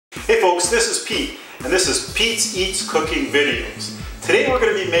Hey folks, this is Pete, and this is Pete's Eats Cooking Videos. Today we're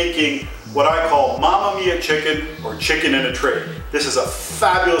going to be making what I call Mamma Mia chicken, or chicken in a tray. This is a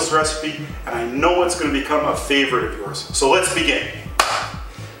fabulous recipe, and I know it's going to become a favorite of yours. So let's begin.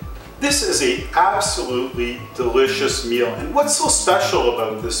 This is an absolutely delicious meal, and what's so special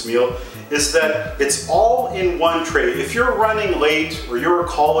about this meal is that it's all in one tray. If you're running late, or you're a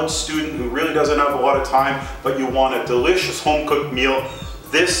college student who really doesn't have a lot of time, but you want a delicious home-cooked meal,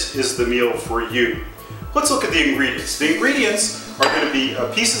 this is the meal for you. Let's look at the ingredients. The ingredients are going to be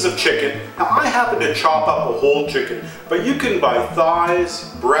pieces of chicken. Now I happen to chop up a whole chicken, but you can buy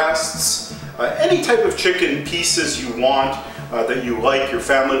thighs, breasts, any type of chicken pieces you want that you like, your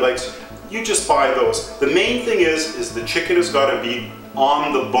family likes, you just buy those. The main thing is the chicken has got to be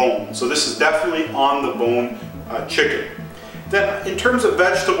on the bone. So this is definitely on the bone chicken. Then in terms of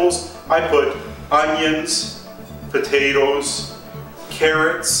vegetables, I put onions, potatoes,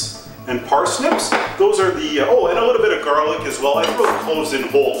 carrots, and parsnips. Those are the, oh, and a little bit of garlic as well. I throw the cloves in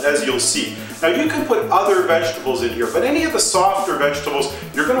whole, as you'll see. Now you can put other vegetables in here, but any of the softer vegetables,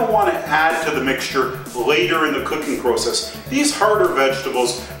 you're going to want to add to the mixture later in the cooking process. These harder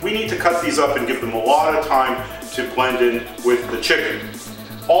vegetables, we need to cut these up and give them a lot of time to blend in with the chicken.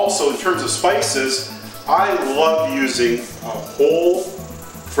 Also, in terms of spices, I love using a whole,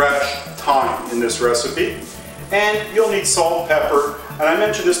 fresh thyme in this recipe. And you'll need salt, pepper, and I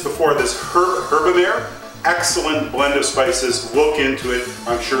mentioned this before, this herbamare, excellent blend of spices. Look into it,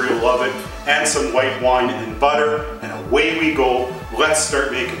 I'm sure you'll love it. And some white wine and butter, and away we go. Let's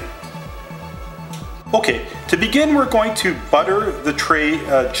start making it. Okay, to begin we're going to butter the tray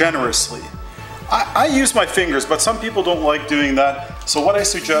generously. I use my fingers, but some people don't like doing that. So what I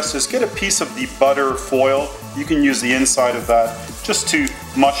suggest is get a piece of the butter foil. You can use the inside of that just to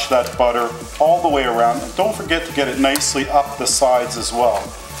mush that butter all the way around. And don't forget to get it nicely up the sides as well.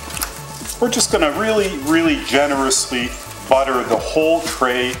 We're just going to really generously butter the whole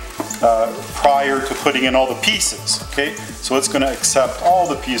tray prior to putting in all the pieces. Okay, so it's going to accept all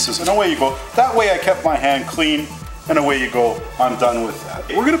the pieces, and away you go. That way I kept my hand clean, and away you go. I'm done with that.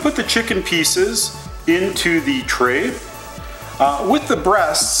 We're going to put the chicken pieces into the tray. With the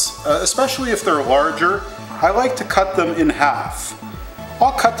breasts, especially if they're larger, I like to cut them in half.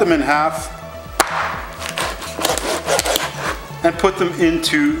 I'll cut them in half and put them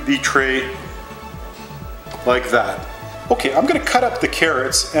into the tray like that. Okay, I'm going to cut up the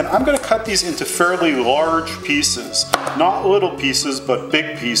carrots, and I'm going to cut these into fairly large pieces. Not little pieces, but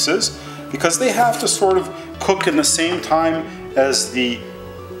big pieces, because they have to sort of cook in the same time as the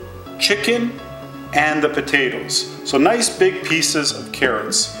chicken and the potatoes. So nice big pieces of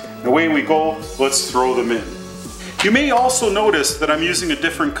carrots. And away we go, let's throw them in. You may also notice that I'm using a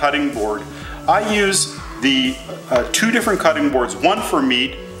different cutting board. I use the two different cutting boards, one for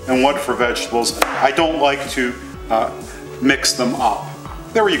meat and one for vegetables. I don't like to mix them up.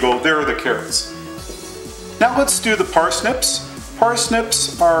 There you go, there are the carrots. Now let's do the parsnips.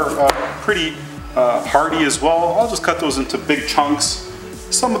 Parsnips are pretty hardy as well. I'll just cut those into big chunks.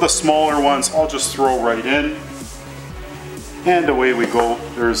 Some of the smaller ones I'll just throw right in. And away we go.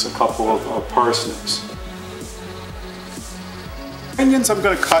 There's a couple of parsnips. Onions I'm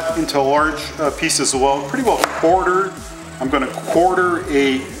going to cut into large pieces as well, pretty well quartered. I'm going to quarter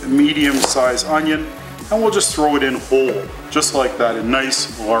a medium-sized onion, and we'll just throw it in whole, just like that, in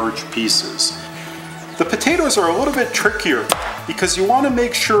nice large pieces. The potatoes are a little bit trickier because you want to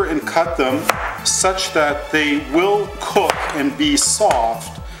make sure and cut them such that they will cook and be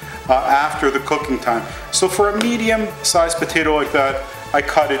soft after the cooking time. So for a medium-sized potato like that, I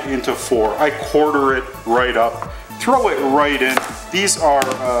cut it into 4. I quarter it right up, throw it right in. These are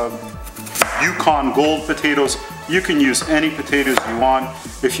Yukon Gold potatoes. You can use any potatoes you want.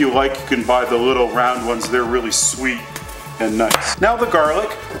 If you like, you can buy the little round ones. They're really sweet and nice. Now the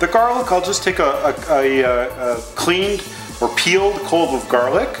garlic. The garlic, I'll just take a cleaned or peeled clove of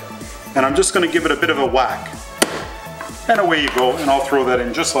garlic, and I'm just going to give it a bit of a whack. And away you go, and I'll throw that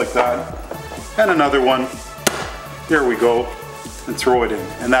in just like that. And another one. There we go. And throw it in.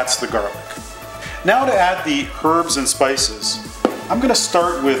 And that's the garlic. Now to add the herbs and spices. I'm going to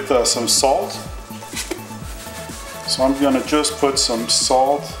start with some salt. So I'm going to just put some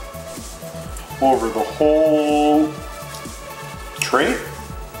salt over the whole tray.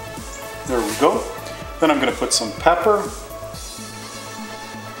 There we go. Then I'm going to put some pepper.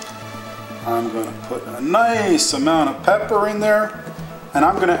 I'm going to put a nice amount of pepper in there, and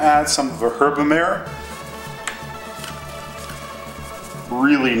I'm going to add some of the herbamare.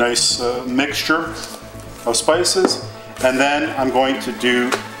 Really nice mixture of spices. And then I'm going to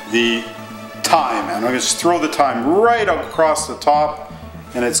do the thyme, and I'm going to just throw the thyme right across the top,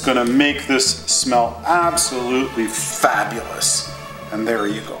 and it's gonna make this smell absolutely fabulous. And there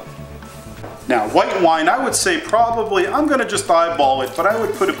you go. Now, white wine, I would say probably, I'm gonna just eyeball it, but I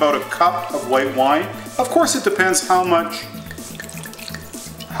would put about a cup of white wine. Of course, it depends how much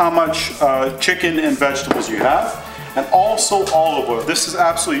chicken and vegetables you have. And also olive oil. This is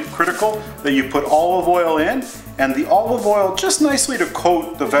absolutely critical that you put olive oil in, and the olive oil just nicely to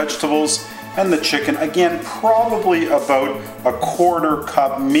coat the vegetables and the chicken. Again, probably about a quarter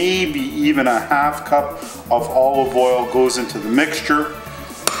cup, maybe even a half cup of olive oil goes into the mixture.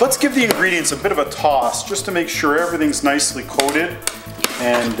 Let's give the ingredients a bit of a toss just to make sure everything's nicely coated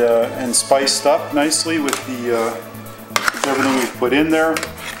and spiced up nicely with everything we've put in there.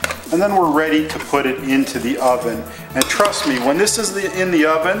 And then we're ready to put it into the oven. And trust me, when this is in the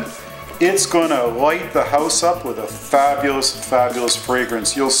oven, it's gonna light the house up with a fabulous, fabulous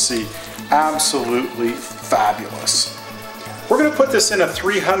fragrance. You'll see, absolutely fabulous. We're gonna put this in a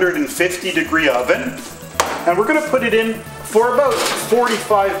 350-degree oven, and we're gonna put it in for about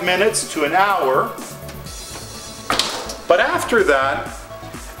 45 minutes to an hour. But after that,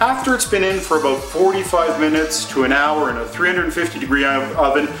 after it's been in for about 45 minutes to an hour in a 350-degree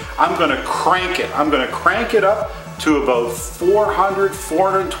oven, I'm gonna crank it. I'm gonna crank it up to about 400,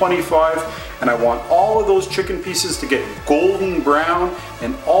 425, and I want all of those chicken pieces to get golden brown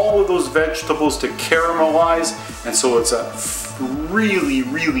and all of those vegetables to caramelize, and so it's a really,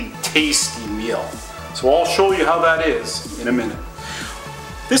 really tasty meal. So I'll show you how that is in a minute.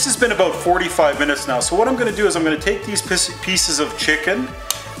 This has been about 45 minutes now, so what I'm gonna do is I'm gonna take these pieces of chicken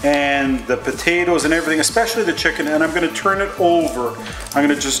and the potatoes and everything, especially the chicken, and I'm gonna turn it over. I'm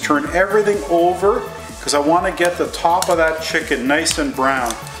gonna just turn everything over because I wanna get the top of that chicken nice and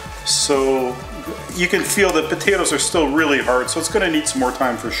brown. So you can feel the potatoes are still really hard, so it's gonna need some more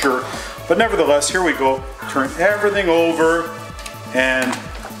time for sure. But nevertheless, here we go. Turn everything over, and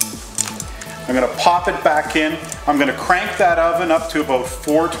I'm gonna pop it back in. I'm gonna crank that oven up to about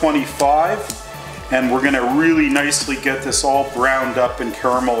 425. And we're gonna really nicely get this all browned up and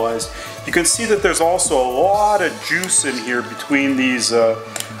caramelized. You can see that there's also a lot of juice in here between these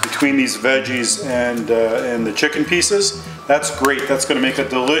veggies and the chicken pieces. That's great. That's gonna make a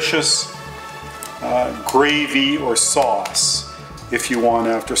delicious gravy or sauce if you want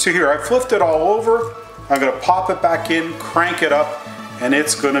after. So here, I've flipped it all over. I'm gonna pop it back in, crank it up, and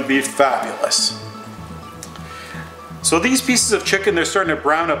it's gonna be fabulous. So these pieces of chicken, they're starting to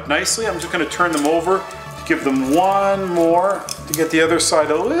brown up nicely. I'm just gonna turn them over to give them one more to get the other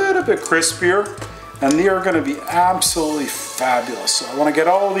side a little bit crispier. And they are gonna be absolutely fabulous. So I wanna get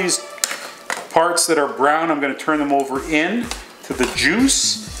all these parts that are brown, I'm gonna turn them over in to the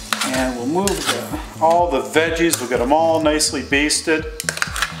juice. And we'll move all the veggies, we'll get them all nicely basted.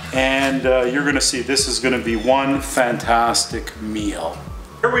 And you're gonna see this is gonna be one fantastic meal.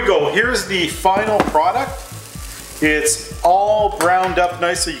 Here we go, here's the final product. It's all browned up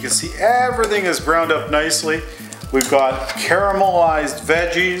nicely. You can see everything is browned up nicely. We've got caramelized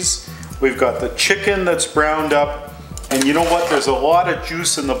veggies. We've got the chicken that's browned up. And you know what? There's a lot of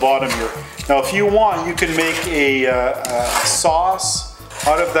juice in the bottom here. Now, if you want, you can make a sauce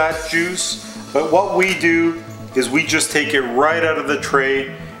out of that juice. But what we do is we just take it right out of the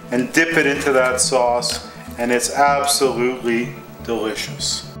tray and dip it into that sauce. And it's absolutely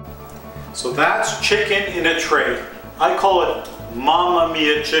delicious. So that's chicken in a tray. I call it Mamma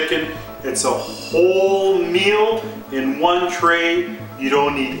Mia chicken. It's a whole meal in one tray. You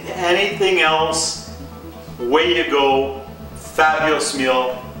don't need anything else. Way to go. Fabulous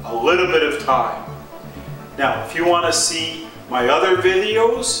meal. A little bit of thyme. Now, if you want to see my other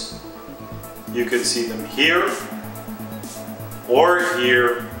videos, you can see them here or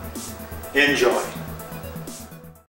here. Enjoy.